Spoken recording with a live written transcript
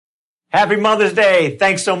Happy Mother's Day.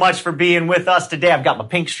 Thanks so much for being with us today. I've got my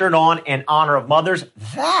pink shirt on in honor of mothers.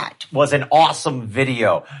 That was an awesome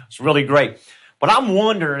video. It's really great. But I'm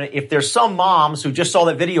wondering if there's some moms who just saw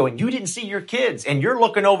that video and you didn't see your kids and you're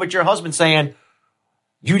looking over at your husband saying,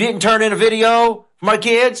 you didn't turn in a video for my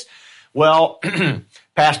kids? Well,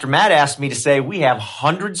 Pastor Matt asked me to say we have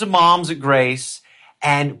hundreds of moms at Grace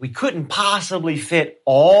and we couldn't possibly fit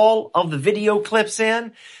all of the video clips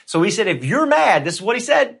in. So he said, if you're mad, this is what he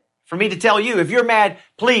said for me to tell you. If you're mad,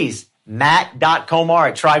 please,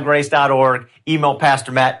 matt.comar@trygrace.org. Email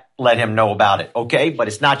Pastor Matt. Let him know about it, okay? But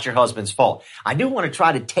it's not your husband's fault. I do want to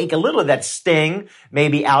try to take a little of that sting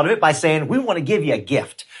maybe out of it by saying we want to give you a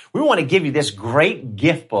gift. We want to give you this great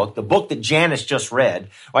gift book, the book that Janice just read,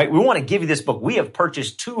 right? We want to give you this book. We have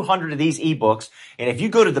purchased 200 of these ebooks. And if you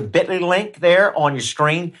go to the bit.ly link there on your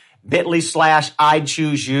screen,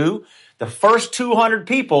 bit.ly/IChooseYou, the first 200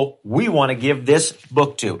 people we want to give this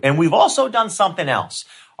book to. And we've also done something else.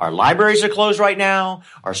 Our libraries are closed right now.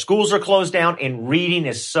 Our schools are closed down, and reading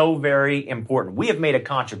is so very important. We have made a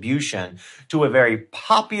contribution to a very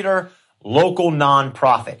popular local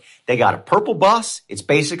nonprofit. They got a purple bus. It's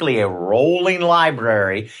basically a rolling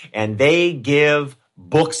library, and they give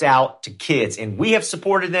books out to kids. And we have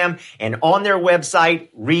supported them. And on their website,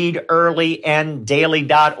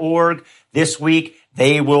 readearlyanddaily.org, this week,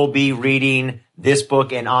 they will be reading this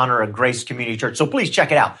book in honor of Grace Community Church. So please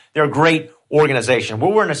check it out. They're a great organization.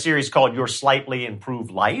 Well, we're in a series called Your Slightly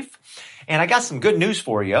Improved Life. And I got some good news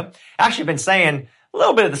for you. Actually, I've been saying a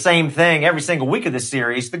little bit of the same thing every single week of this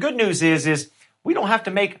series. The good news is we don't have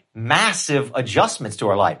to make massive adjustments to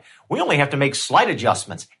our life. We only have to make slight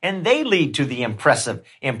adjustments, and they lead to the impressive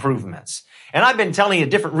improvements. And I've been telling you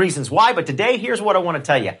different reasons why, but today, here's what I want to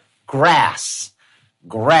tell you. Grass.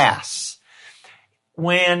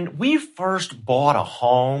 When we first bought a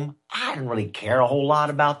home, I didn't really care a whole lot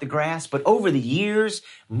about the grass, but over the years,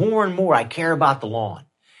 more and more, I care about the lawn.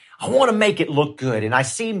 I want to make it look good, and I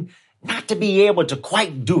seem not to be able to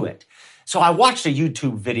quite do it. So I watched a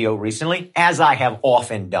YouTube video recently, as I have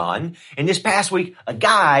often done. And this past week, a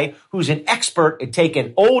guy who's an expert at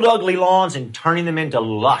taking old, ugly lawns and turning them into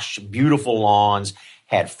lush, beautiful lawns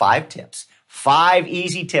had 5 tips. 5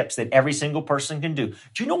 easy tips that every single person can do.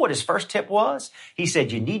 Do you know what his first tip was? He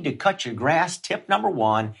said, you need to cut your grass, tip number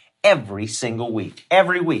 1, every single week,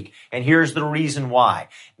 every week. And here's the reason why.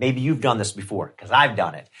 Maybe you've done this before, because I've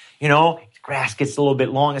done it. You know, grass gets a little bit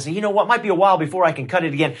long. I say, you know what, might be a while before I can cut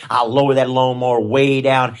it again. I'll lower that lawnmower way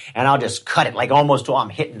down and I'll just cut it like almost till I'm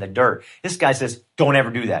hitting the dirt. This guy says, don't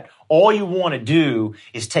ever do that. All you want to do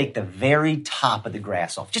is take the very top of the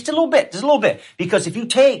grass off. Just a little bit. Because if you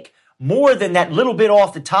take more than that little bit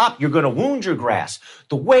off the top, you're going to wound your grass.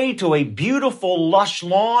 The way to a beautiful, lush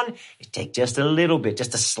lawn is take just a little bit,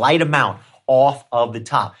 just a slight amount off of the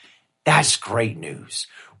top. That's great news.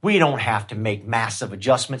 We don't have to make massive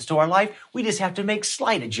adjustments to our life. We just have to make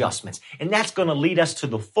slight adjustments. And that's going to lead us to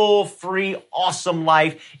the full, free, awesome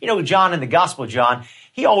life. You know, John in the Gospel of John,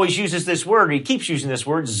 he always uses this word, or he keeps using this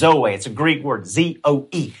word, Zoe. It's a Greek word,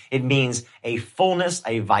 Z-O-E. It means a fullness,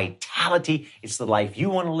 a vitality. It's the life you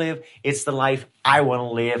want to live. It's the life I want to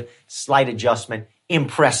live. Slight adjustment,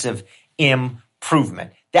 impressive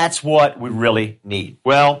improvement. That's what we really need.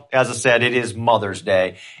 Well, as I said, it is Mother's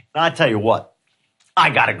Day. And I tell you what, I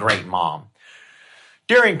got a great mom.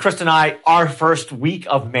 During Krista and our first week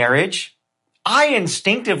of marriage, I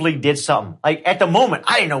instinctively did something. Like at the moment,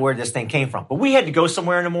 I didn't know where this thing came from, but we had to go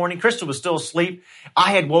somewhere in the morning. Krista was still asleep.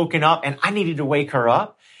 I had woken up and I needed to wake her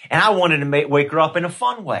up, and I wanted to wake her up in a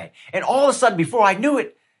fun way. And all of a sudden, before I knew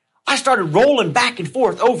it, I started rolling back and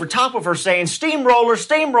forth over top of her saying, steamroller,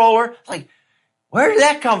 steamroller. Like, where did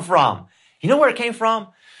that come from? You know where it came from?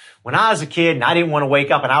 When I was a kid and I didn't want to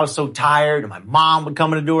wake up and I was so tired and my mom would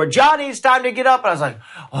come in the door, Johnny, it's time to get up. And I was like,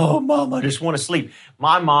 oh, Mom, I just want to sleep.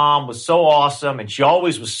 My mom was so awesome and she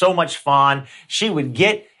always was so much fun. She would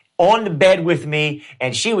get on the bed with me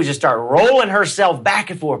and she would just start rolling herself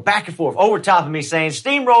back and forth over top of me saying,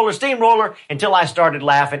 steamroller, steamroller, until I started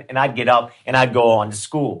laughing and I'd get up and I'd go on to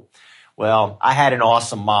school. Well, I had an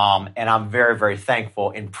awesome mom and I'm very, very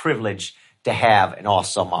thankful and privileged to have an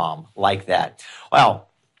awesome mom like that. Well,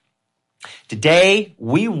 today,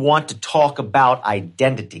 we want to talk about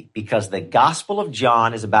identity because the Gospel of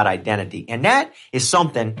John is about identity. And that is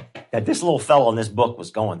something that this little fellow in this book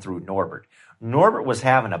was going through, Norbert. Norbert was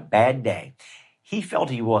having a bad day. He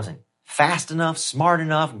felt he wasn't fast enough, smart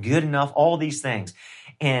enough, good enough, all these things.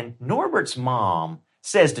 And Norbert's mom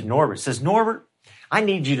says to Norbert, Norbert, I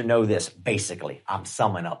need you to know this. Basically, I'm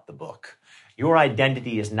summing up the book. Your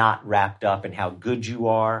identity is not wrapped up in how good you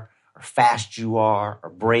are, or or fast you are, or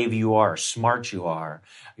brave you are, or smart you are.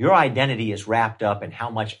 Your identity is wrapped up in how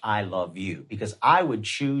much I love you, because I would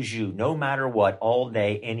choose you no matter what, all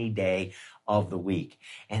day, any day of the week.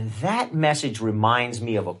 And that message reminds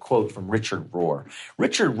me of a quote from Richard Rohr.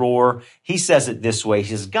 Richard Rohr, he says it this way. He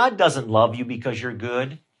says, God doesn't love you because you're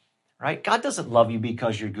good, right? God doesn't love you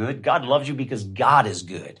because you're good. God loves you because God is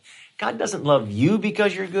good. God doesn't love you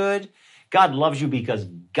because you're good. God loves you because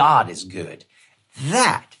God is good.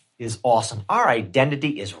 That is awesome. Our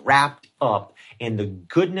identity is wrapped up in the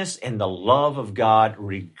goodness and the love of God,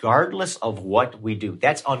 regardless of what we do.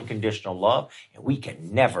 That's unconditional love, and we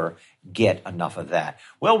can never get enough of that.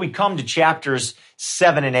 Well, we come to chapters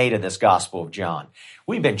 7 and 8 of this Gospel of John.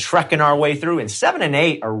 We've been trekking our way through, and 7 and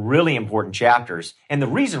 8 are really important chapters. And the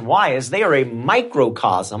reason why is they are a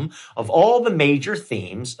microcosm of all the major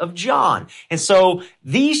themes of John. And so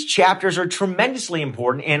these chapters are tremendously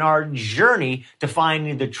important in our journey to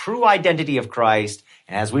finding the true identity of Christ.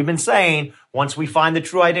 And as we've been saying, once we find the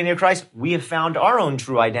true identity of Christ, we have found our own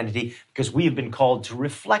true identity because we have been called to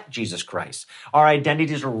reflect Jesus Christ. Our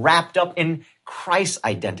identities are wrapped up in Christ's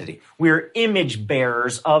identity. We're image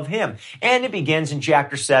bearers of him. And it begins in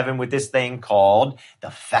chapter 7 with this thing called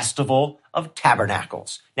the Festival of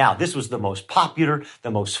Tabernacles. Now, this was the most popular,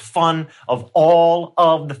 the most fun of all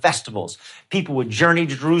of the festivals. People would journey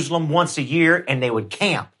to Jerusalem once a year and they would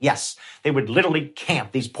camp. Yes, they would literally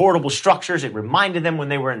camp. These portable structures, it reminded them when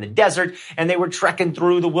they were in the desert and they were trekking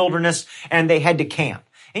through the wilderness and they had to camp.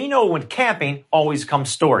 And you know, when camping always comes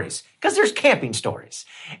stories, because there's camping stories.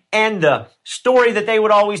 And the story that they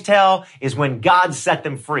would always tell is when God set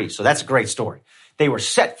them free. So that's a great story. They were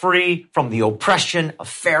set free from the oppression of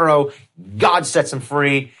Pharaoh. God sets them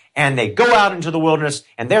free, and they go out into the wilderness,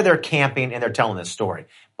 and they're there camping, and they're telling this story.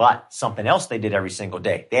 But something else they did every single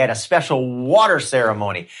day. They had a special water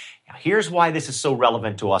ceremony. Now, here's why this is so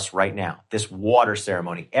relevant to us right now, this water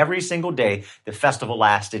ceremony. Every single day, the festival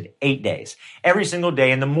lasted 8 days. Every single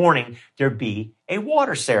day in the morning, there'd be a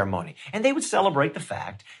water ceremony. And they would celebrate the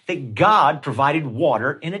fact that God provided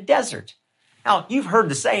water in a desert. Now, you've heard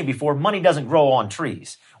the saying before, money doesn't grow on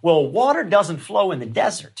trees. Well, water doesn't flow in the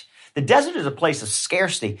desert. The desert is a place of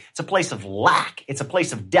scarcity. It's a place of lack. It's a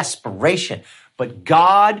place of desperation. But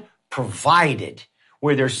God provided.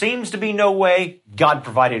 Where there seems to be no way, God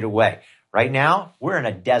provided a way. Right now, we're in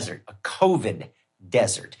a desert, a COVID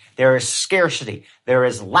desert. There is scarcity. There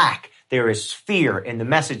is lack. There is fear. And the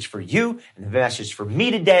message for you and the message for me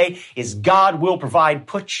today is God will provide.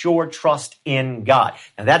 Put your trust in God.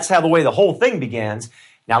 Now, that's how the way the whole thing begins.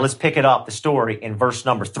 Now, let's pick it up, the story, in verse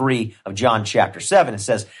number 3 of John chapter 7. It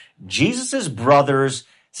says, Jesus' brothers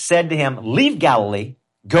said to him, leave Galilee,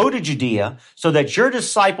 go to Judea, so that your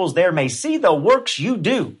disciples there may see the works you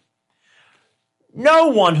do. No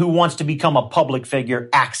one who wants to become a public figure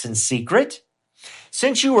acts in secret.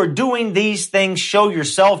 Since you are doing these things, show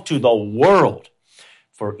yourself to the world.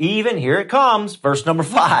 For even, here it comes, verse number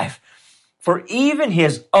 5, for even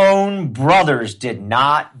his own brothers did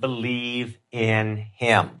not believe in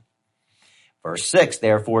him. Verse 6,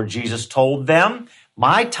 therefore Jesus told them,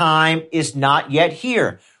 my time is not yet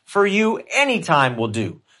here. For you, any time will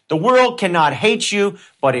do. The world cannot hate you,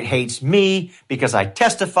 but it hates me because I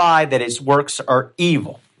testify that its works are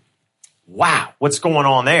evil. Wow, what's going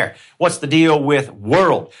on there? What's the deal with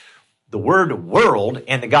world? The word world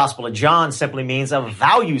in the Gospel of John simply means a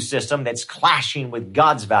value system that's clashing with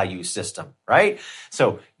God's value system, right?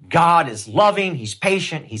 So God is loving, he's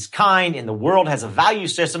patient, he's kind, and the world has a value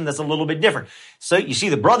system that's a little bit different. So you see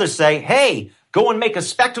the brothers say, hey, go and make a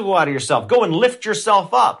spectacle out of yourself. Go and lift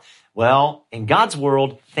yourself up. Well, in God's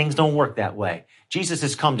world, things don't work that way. Jesus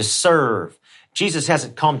has come to serve. Jesus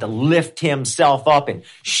hasn't come to lift himself up and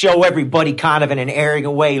show everybody kind of in an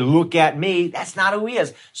arrogant way, look at me. That's not who he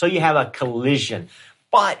is. So you have a collision.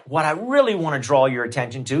 But what I really want to draw your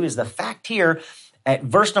attention to is the fact here at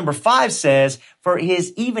verse number 5 says, for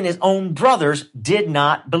even his own brothers did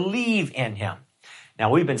not believe in him. Now,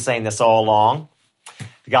 we've been saying this all along.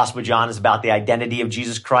 The Gospel of John is about the identity of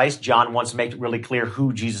Jesus Christ. John wants to make it really clear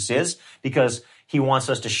who Jesus is because he wants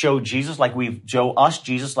us to show Jesus like we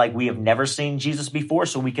have never seen Jesus before,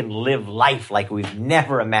 so we can live life like we've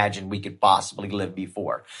never imagined we could possibly live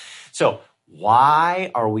before. So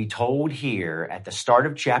why are we told here at the start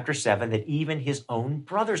of chapter 7 that even his own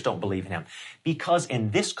brothers don't believe in him? Because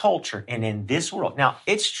in this culture and in this world, now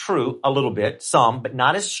it's true a little bit, some, but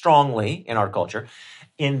not as strongly in our culture.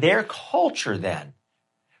 In their culture then,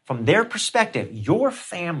 from their perspective, your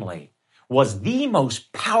family was the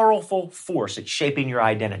most powerful force at shaping your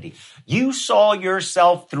identity. You saw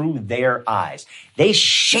yourself through their eyes. They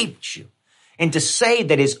shaped you. and to say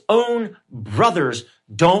that his own brothers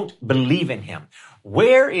don't believe in him.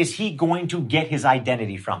 Where is he going to get his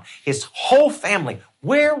identity from? His whole family.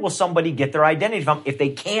 Where will somebody get their identity from if they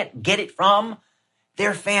can't get it from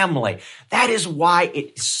their family? That is why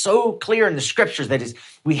it's so clear in the scriptures that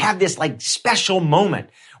we have this like special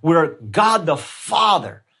moment where God the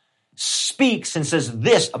Father speaks and says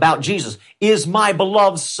this about Jesus: is my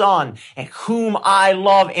beloved son and whom I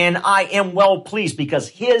love, and I am well pleased, because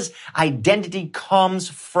his identity comes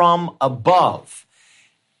from above.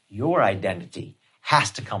 Your identity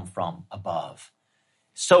has to come from above.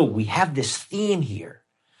 So we have this theme here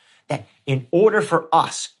that in order for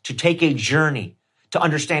us to take a journey to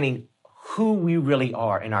understanding who we really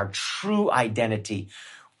are and our true identity,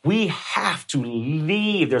 we have to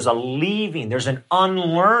leave. There's a leaving. There's an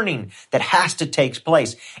unlearning that has to take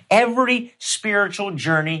place. Every spiritual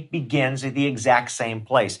journey begins at the exact same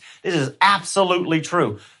place. This is absolutely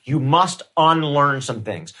true. You must unlearn some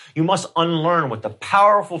things. You must unlearn what the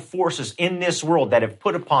powerful forces in this world that have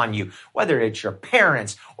put upon you, whether it's your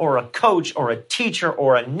parents or a coach or a teacher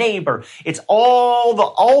or a neighbor. It's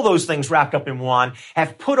all those things wrapped up in one,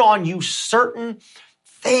 have put on you certain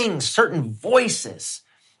things, certain voices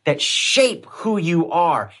that shape who you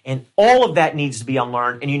are. And all of that needs to be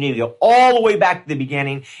unlearned. And you need to go all the way back to the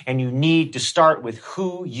beginning. And you need to start with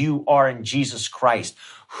who you are in Jesus Christ,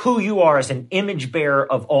 who you are as an image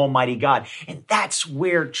bearer of Almighty God. And that's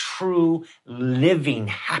where true living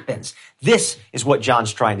happens. This is what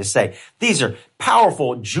John's trying to say. These are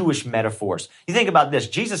powerful Jewish metaphors. You think about this.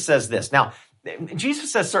 Jesus says this. Now,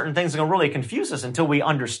 Jesus says certain things that are going to really confuse us until we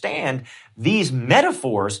understand these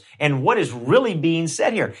metaphors and what is really being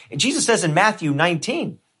said here. And Jesus says in Matthew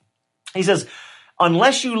 19, he says,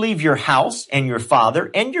 unless you leave your house and your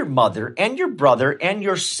father and your mother and your brother and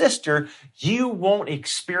your sister, you won't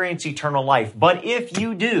experience eternal life. But if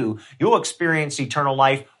you do, you'll experience eternal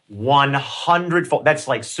life 100-fold. That's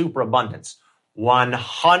like superabundance.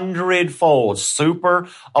 100-fold, super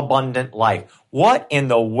abundant life. What in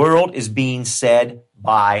the world is being said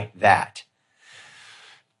by that?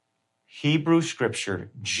 Hebrew scripture,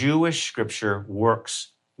 Jewish scripture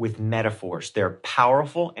works with metaphors. They're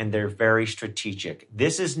powerful and they're very strategic.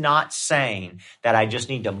 This is not saying that I just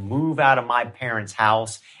need to move out of my parents'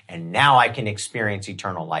 house and now I can experience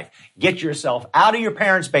eternal life. Get yourself out of your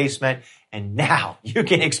parents' basement and now you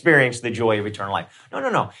can experience the joy of eternal life.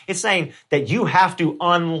 No. It's saying that you have to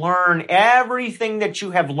unlearn everything that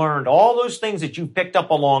you have learned, all those things that you picked up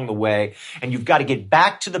along the way, and you've got to get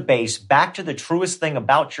back to the base, back to the truest thing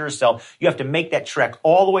about yourself. You have to make that trek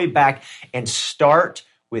all the way back and start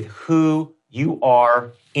with who you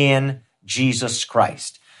are in Jesus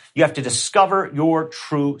Christ. You have to discover your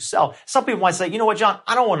true self. Some people might say, you know what, John,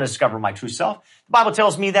 I don't want to discover my true self. The Bible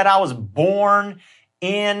tells me that I was born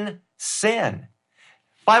in sin.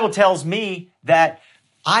 The Bible tells me that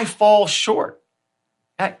I fall short.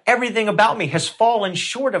 Everything about me has fallen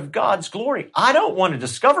short of God's glory. I don't want to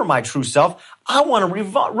discover my true self. I want to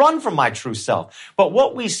run from my true self. But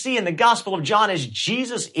what we see in the Gospel of John is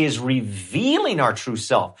Jesus is revealing our true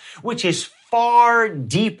self, which is far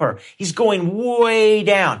deeper. He's going way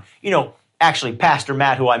down. Actually, Pastor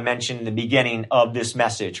Matt, who I mentioned in the beginning of this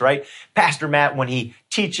message, right? Pastor Matt, when he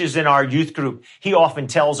teaches in our youth group, he often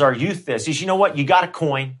tells our youth this. He says, you know what? You got a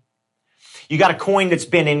coin. You got a coin that's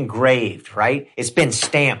been engraved, right? It's been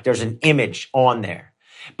stamped. There's an image on there.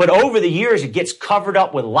 But over the years, it gets covered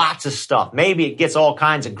up with lots of stuff. Maybe it gets all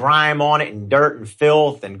kinds of grime on it and dirt and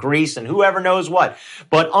filth and grease and whoever knows what.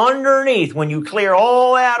 But underneath, when you clear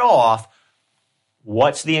all that off,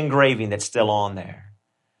 what's the engraving that's still on there?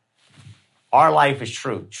 Our life is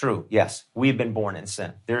true. Yes, we've been born in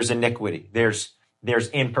sin. There's iniquity. There's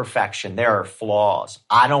imperfection. There are flaws.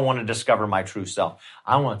 I don't want to discover my true self.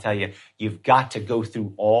 I want to tell you, you've got to go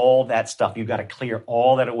through all that stuff. You've got to clear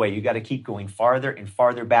all that away. You've got to keep going farther and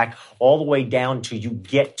farther back, all the way down till you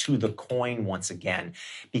get to the coin once again,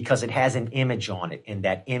 because it has an image on it. And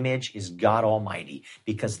that image is God Almighty,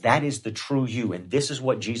 because that is the true you. And this is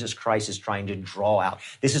what Jesus Christ is trying to draw out.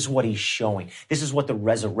 This is what he's showing. This is what the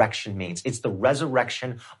resurrection means. It's the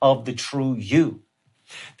resurrection of the true you.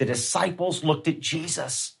 The disciples looked at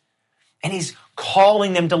Jesus and he's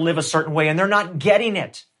calling them to live a certain way and they're not getting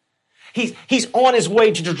it. He's on his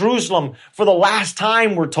way to Jerusalem for the last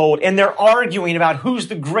time, we're told, and they're arguing about who's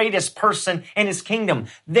the greatest person in his kingdom.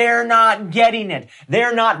 They're not getting it.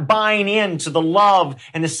 They're not buying into the love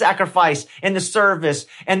and the sacrifice and the service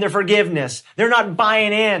and the forgiveness. They're not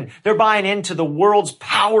buying in. They're buying into the world's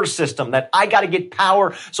power system, that I got to get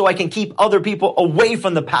power so I can keep other people away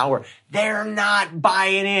from the power. They're not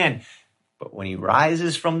buying in. But when he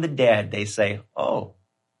rises from the dead, they say, oh,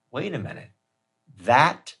 wait a minute.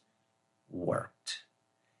 that worked.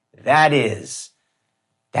 That is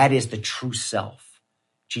the true self.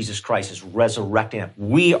 Jesus Christ is resurrecting us.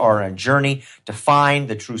 We are on a journey to find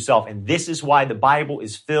the true self. And this is why the Bible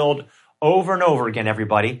is filled over and over again,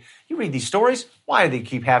 everybody. You read these stories. Why do they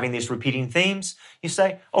keep having these repeating themes? You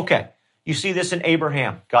say, okay, you see this in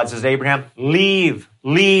Abraham. God says to Abraham, leave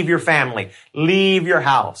your family, leave your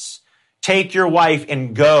house, take your wife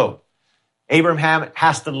and go. Abraham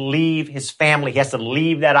has to leave his family. He has to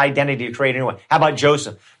leave that identity to create a new one. How about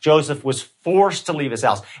Joseph? Joseph was forced to leave his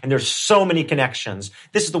house. And there's so many connections.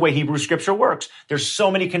 This is the way Hebrew scripture works. There's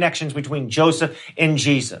so many connections between Joseph and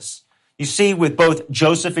Jesus. You see, with both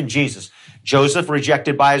Joseph and Jesus, Joseph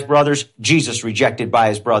rejected by his brothers, Jesus rejected by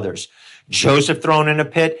his brothers. Joseph thrown in a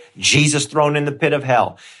pit, Jesus thrown in the pit of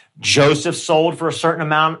hell. Joseph sold for a certain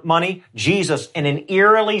amount of money. Jesus, in an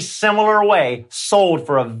eerily similar way, sold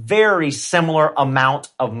for a very similar amount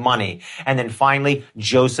of money. And then finally,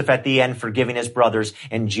 Joseph at the end forgiving his brothers,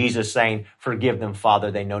 and Jesus saying, forgive them,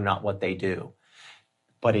 Father, they know not what they do.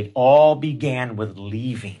 But it all began with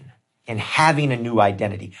leaving and having a new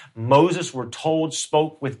identity. Moses, we're told,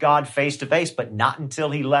 spoke with God face to face, but not until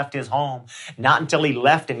he left his home, not until he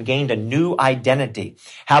left and gained a new identity.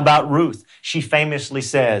 How about Ruth? She famously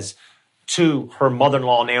says to her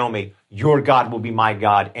mother-in-law, Naomi, your God will be my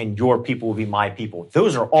God and your people will be my people.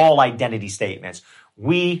 Those are all identity statements.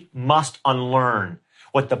 We must unlearn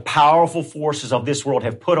what the powerful forces of this world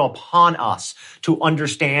have put upon us to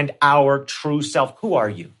understand our true self. Who are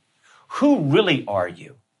you? Who really are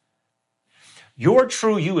you? Your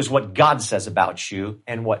true you is what God says about you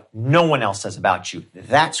and what no one else says about you.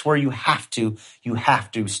 That's where you have to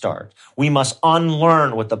start. We must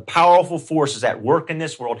unlearn what the powerful forces at work in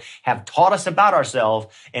this world have taught us about ourselves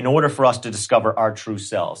in order for us to discover our true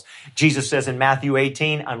selves. Jesus says in Matthew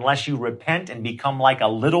 18, unless you repent and become like a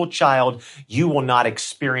little child, you will not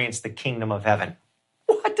experience the kingdom of heaven.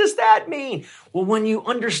 What does that mean? Well, when you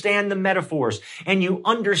understand the metaphors and you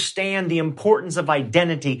understand the importance of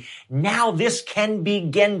identity, now this can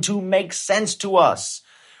begin to make sense to us.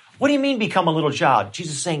 What do you mean become a little child?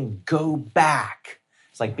 Jesus is saying, go back.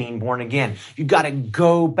 It's like being born again. You got to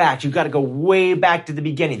go back. You got to go way back to the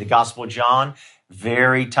beginning. The Gospel of John,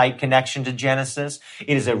 very tight connection to Genesis.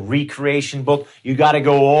 It is a recreation book. You got to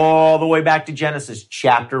go all the way back to Genesis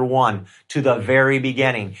chapter 1 to the very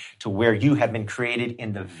beginning, to where you have been created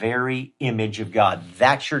in the very image of God.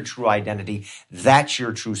 That's your true identity. That's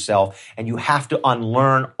your true self. And you have to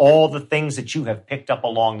unlearn all the things that you have picked up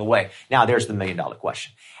along the way. Now, there's the $1 million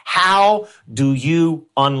question. How do you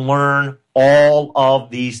unlearn all of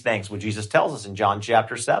these things? Well, Jesus tells us in John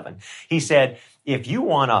chapter 7. He said, if you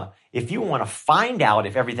want to find out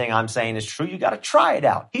if everything I'm saying is true, you got to try it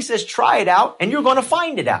out. He says, try it out and you're going to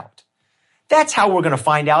find it out. That's how we're going to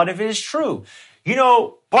find out if it is true. You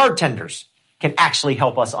know, bartenders can actually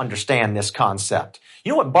help us understand this concept.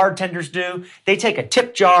 You know what bartenders do? They take a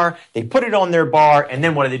tip jar, they put it on their bar, and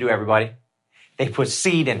then what do, everybody? They put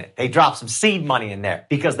seed in it. They drop some seed money in there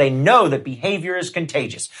because they know that behavior is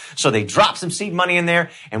contagious. So they drop some seed money in there,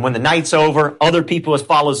 and when the night's over, other people have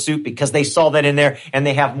followed suit because they saw that in there and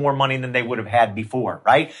they have more money than they would have had before,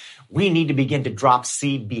 right? We need to begin to drop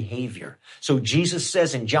seed behavior. So Jesus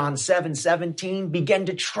says in John 7:17, begin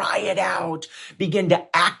to try it out. Begin to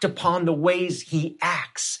act upon the ways he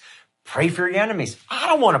acts. Pray for your enemies. I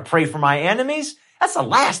don't want to pray for my enemies. That's the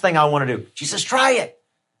last thing I want to do. Jesus, try it.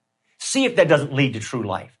 See if that doesn't lead to true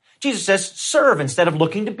life. Jesus says, serve instead of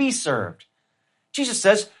looking to be served. Jesus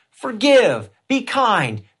says, forgive, be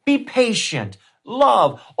kind, be patient,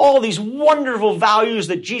 love, all these wonderful values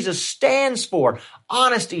that Jesus stands for,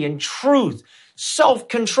 honesty and truth,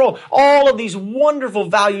 self-control, all of these wonderful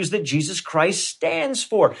values that Jesus Christ stands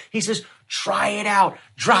for. He says, try it out.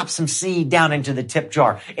 Drop some seed down into the tip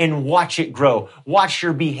jar and watch it grow. Watch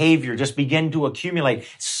your behavior just begin to accumulate.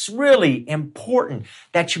 It's really important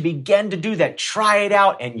that you begin to do that. Try it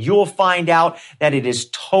out and you'll find out that it is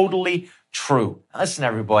totally true. Listen,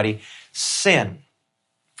 everybody, sin.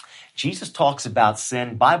 Jesus talks about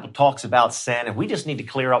sin. Bible talks about sin. And we just need to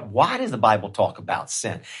clear up, why does the Bible talk about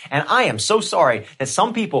sin? And I am so sorry that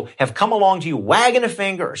some people have come along to you wagging a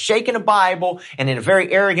finger or shaking a Bible and in a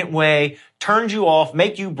very arrogant way turned you off,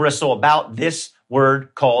 make you bristle about this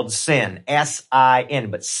word called sin, S-I-N.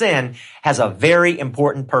 But sin has a very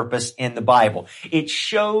important purpose in the Bible. It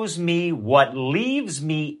shows me what leaves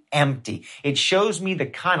me empty. It shows me the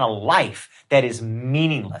kind of life that is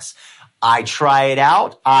meaningless. I try it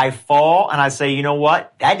out, I fall, and I say, you know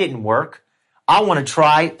what? That didn't work. I want to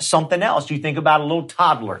try something else. You think about a little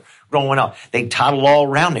toddler growing up. They toddle all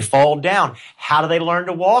around. They fall down. How do they learn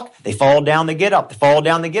to walk? They fall down, they get up. They fall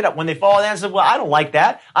down, they get up. When they fall down, they say, well, I don't like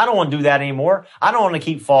that. I don't want to do that anymore. I don't want to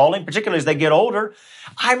keep falling, particularly as they get older.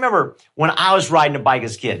 I remember when I was riding a bike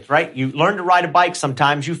as a kid, right? You learn to ride a bike.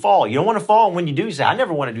 Sometimes you fall. You don't want to fall. And when you do, you say, I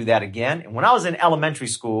never want to do that again. And when I was in elementary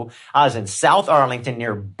school, I was in South Arlington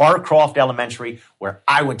near Barcroft Elementary, where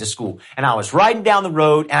I went to school. And I was riding down the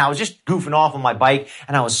road and I was just goofing off on my bike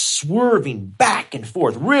and I was swerving back and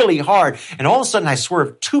forth really hard. And all of a sudden I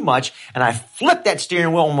swerved too much and I flipped that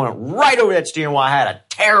steering wheel and went right over that steering wheel. I had a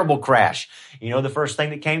terrible crash. You know the first thing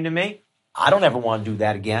that came to me? I don't ever want to do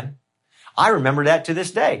that again. I remember that to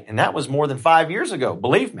this day. And that was more than 5 years ago.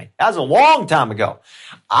 Believe me, that was a long time ago.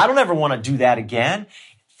 I don't ever want to do that again.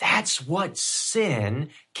 That's what sin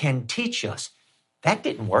can teach us. That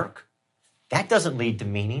didn't work. That doesn't lead to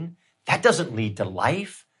meaning. That doesn't lead to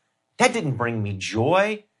life. That didn't bring me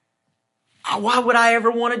joy. Why would I ever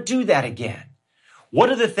want to do that again? What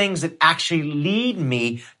are the things that actually lead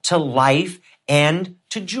me to life and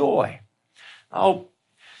to joy?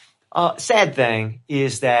 Sad thing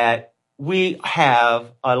is that we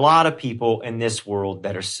have a lot of people in this world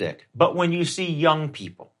that are sick. But when you see young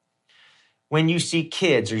people, when you see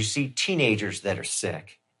kids or you see teenagers that are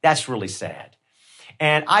sick, that's really sad.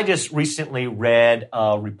 And I just recently read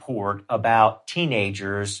a report about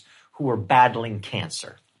teenagers who are battling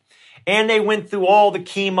cancer. And they went through all the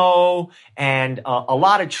chemo and a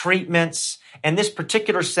lot of treatments. And this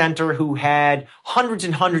particular center, who had hundreds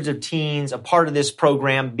and hundreds of teens a part of this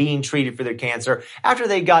program being treated for their cancer, after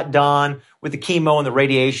they got done with the chemo and the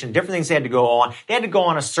radiation, different things they had to go on, they had to go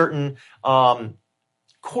on a certain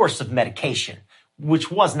course of medication, which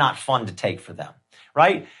was not fun to take for them,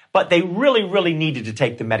 right? But they really, really needed to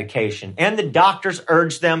take the medication. And the doctors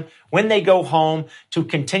urged them when they go home to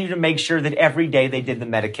continue to make sure that every day they did the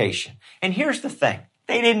medication. And here's the thing.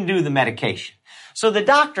 They didn't do the medication. So the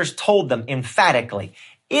doctors told them emphatically,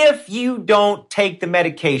 if you don't take the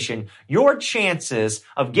medication, your chances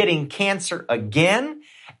of getting cancer again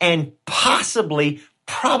and probably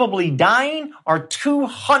dying are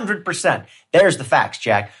 200%. There's the facts,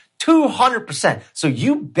 Jack. 200%. So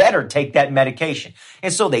you better take that medication.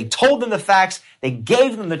 And so they told them the facts. They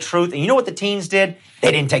gave them the truth. And you know what the teens did?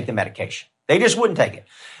 They didn't take the medication. They just wouldn't take it.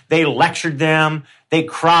 They lectured them. They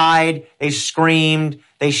cried. They screamed.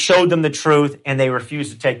 They showed them the truth, and they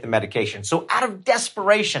refused to take the medication. So out of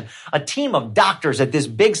desperation, a team of doctors at this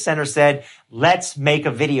big center said, let's make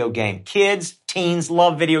a video game. Kids, teens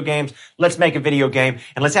love video games. Let's make a video game,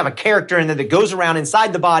 and let's have a character in there that goes around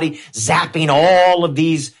inside the body, zapping all of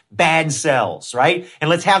these bad cells, right? And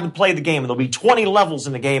let's have them play the game. And there'll be 20 levels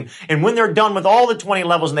in the game. And when they're done with all the 20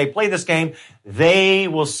 levels and they play this game, they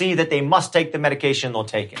will see that they must take the medication, and they'll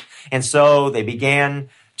take it. And so they began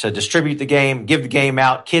to distribute the game, give the game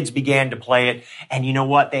out. Kids began to play it. And you know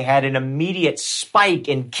what? They had an immediate spike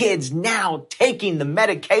in kids now taking the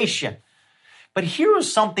medication. But here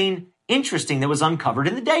was something interesting that was uncovered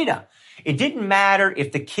in the data. It didn't matter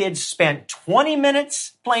if the kids spent 20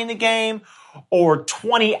 minutes playing the game or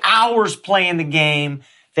 20 hours playing the game.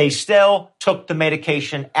 They still took the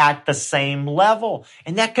medication at the same level.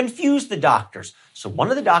 And that confused the doctors. So one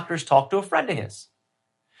of the doctors talked to a friend of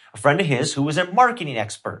his who was a marketing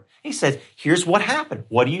expert. He said, here's what happened.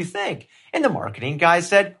 What do you think? And the marketing guy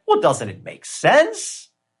said, well, doesn't it make sense?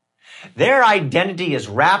 Their identity is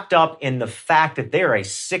wrapped up in the fact that they're a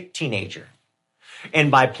sick teenager.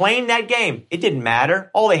 And by playing that game, it didn't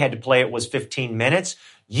matter. All they had to play it was 15 minutes.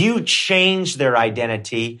 You changed their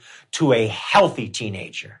identity to a healthy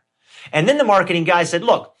teenager. And then the marketing guy said,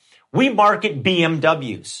 look, we market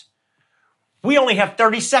BMWs. We only have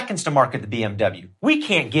 30 seconds to market the BMW. We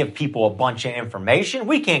can't give people a bunch of information.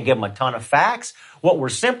 We can't give them a ton of facts. What we're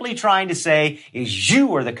simply trying to say is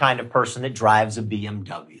you are the kind of person that drives a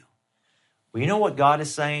BMW. Well, you know what God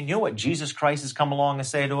is saying? You know what Jesus Christ has come along and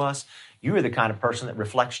say to us? You are the kind of person that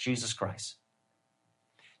reflects Jesus Christ.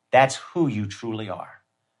 That's who you truly are.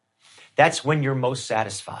 That's when you're most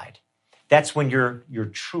satisfied. That's when you're your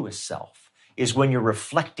truest self, is when you're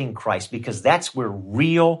reflecting Christ, because that's where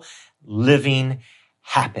real living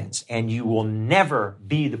happens. And you will never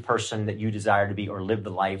be the person that you desire to be or live the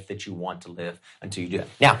life that you want to live until you do it.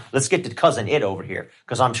 Now, let's get to Cousin It over here,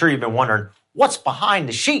 because I'm sure you've been wondering, what's behind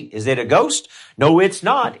the sheet? Is it a ghost? No, it's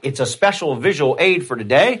not. It's a special visual aid for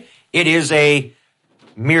today. It is a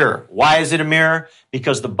mirror. Why is it a mirror?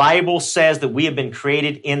 Because the Bible says that we have been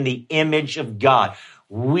created in the image of God.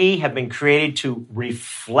 We have been created to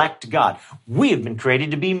reflect God. We have been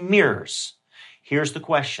created to be mirrors. Here's the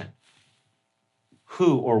question.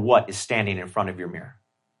 Who or what is standing in front of your mirror?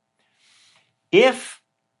 If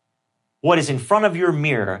what is in front of your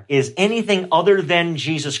mirror is anything other than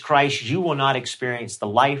Jesus Christ, you will not experience the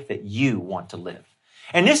life that you want to live.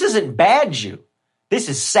 And this isn't bad you. This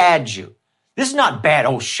is sad you. This is not bad.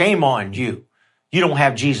 Oh, shame on you. You don't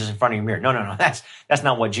have Jesus in front of your mirror. No. That's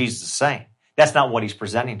not what Jesus is saying. That's not what he's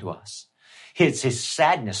presenting to us. It's his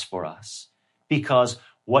sadness for us, because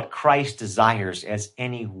what Christ desires, as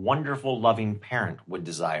any wonderful, loving parent would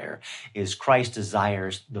desire, is Christ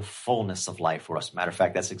desires the fullness of life for us. Matter of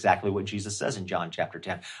fact, that's exactly what Jesus says in John chapter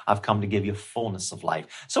 10. I've come to give you fullness of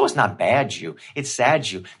life. So it's not bad you. It's sad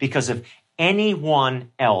you, because if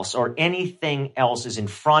anyone else or anything else is in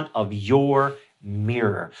front of your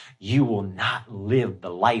mirror, you will not live the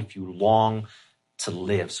life you long to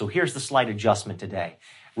live. So here's the slight adjustment today.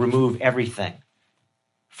 Remove everything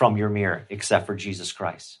from your mirror except for Jesus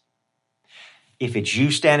Christ. If it's you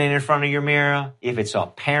standing in front of your mirror, if it's a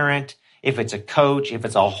parent, if it's a coach, if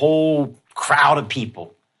it's a whole crowd of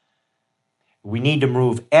people, we need to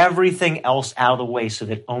move everything else out of the way so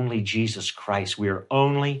that only Jesus Christ, we are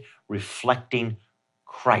only reflecting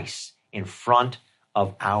Christ in front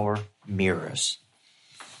of our mirrors.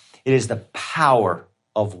 It is the power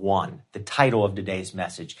of one, the title of today's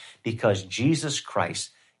message, because Jesus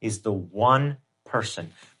Christ is the one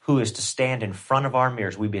person who is to stand in front of our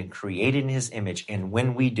mirrors. We've been created in his image, and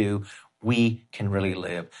when we do, we can really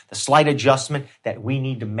live. The slight adjustment that we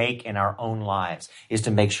need to make in our own lives is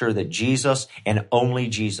to make sure that Jesus and only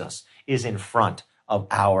Jesus is in front of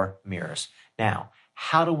our mirrors. Now,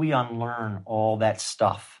 how do we unlearn all that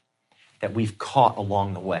stuff that we've caught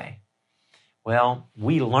along the way? Well,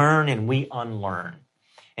 we learn and we unlearn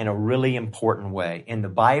in a really important way. In the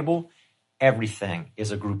Bible, everything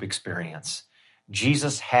is a group experience.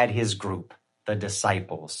 Jesus had his group, the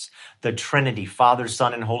disciples. The Trinity, Father,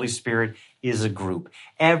 Son, and Holy Spirit, is a group.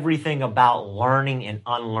 Everything about learning and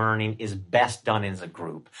unlearning is best done as a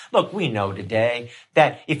group. Look, we know today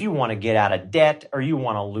that if you want to get out of debt, or you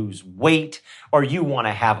want to lose weight, or you want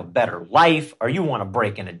to have a better life, or you want to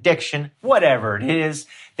break an addiction, whatever it is,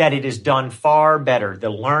 that it is done far better. The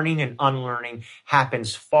learning and unlearning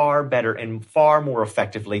happens far better and far more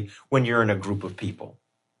effectively when you're in a group of people.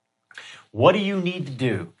 What do you need to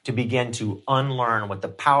do to begin to unlearn what the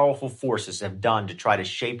powerful forces have done to try to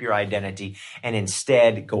shape your identity and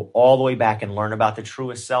instead go all the way back and learn about the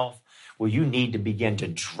truest self? Well, you need to begin to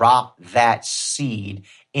drop that seed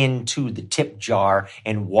into the tip jar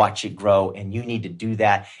and watch it grow. And you need to do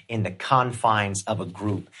that in the confines of a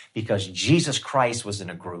group, because Jesus Christ was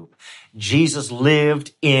in a group. Jesus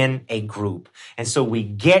lived in a group. And so we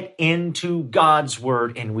get into God's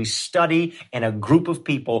word and we study in a group of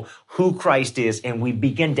people who Christ is, and we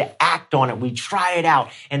begin to act on it. We try it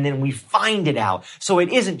out, and then we find it out. So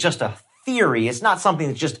it isn't just a theory. It's not something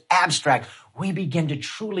that's just abstract. We begin to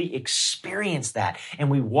truly experience that,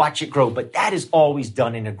 and we watch it grow. But that is always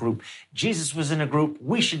done in a group. Jesus was in a group.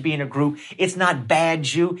 We should be in a group. It's not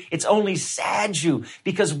bad you. It's only sad you,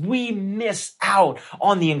 because we miss out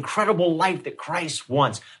on the incredible life that Christ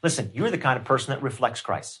wants. Listen, you're the kind of person that reflects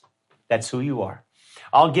Christ. That's who you are.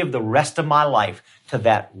 I'll give the rest of my life to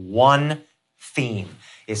that one theme,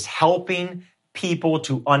 is helping people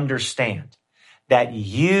to understand that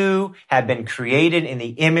you have been created in the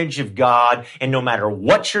image of God, and no matter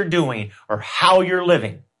what you're doing or how you're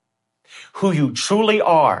living, who you truly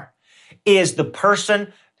are is the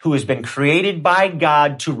person who has been created by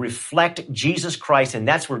God to reflect Jesus Christ. And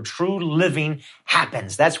that's where true living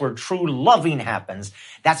happens. That's where true loving happens.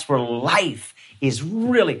 That's where life is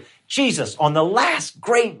really... Jesus, on the last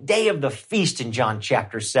great day of the feast in John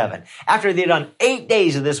chapter 7, after they'd done 8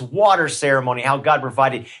 days of this water ceremony, how God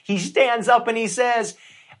provided, he stands up and he says,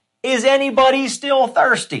 is anybody still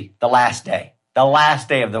thirsty? The last day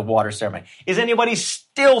of the water ceremony. Is anybody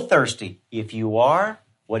still thirsty? If you are,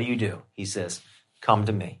 what do? He says, come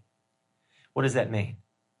to me. What does that mean?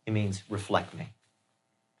 It means reflect me.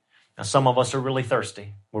 Now, some of us are really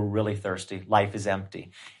thirsty. We're really thirsty. Life is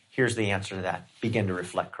empty. Here's the answer to that. Begin to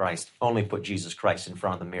reflect Christ. Only put Jesus Christ in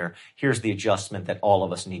front of the mirror. Here's the adjustment that all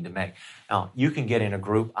of us need to make. Now, you can get in a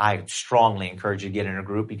group. I strongly encourage you to get in a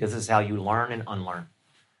group, because this is how you learn and unlearn.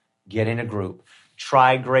 Get in a group.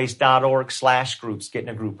 Trygrace.org/groups. Get in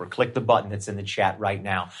a group, or click the button that's in the chat right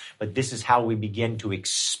now. But this is how we begin to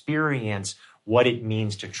experience what it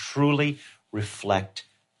means to truly reflect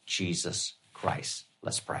Jesus Christ.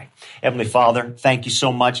 Let's pray. Heavenly Father, thank you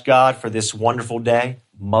so much, God, for this wonderful day,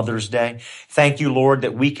 Mother's Day. Thank you, Lord,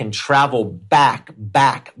 that we can travel back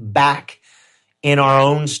in our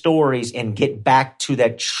own stories and get back to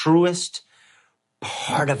that truest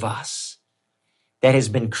part of us that has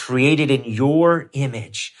been created in your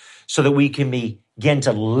image, so that we can be begin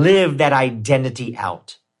to live that identity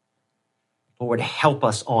out. Lord, help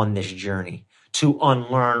us on this journey to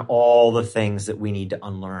unlearn all the things that we need to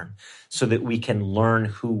unlearn so that we can learn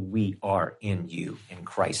who we are in you. In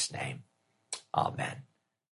Christ's name, amen.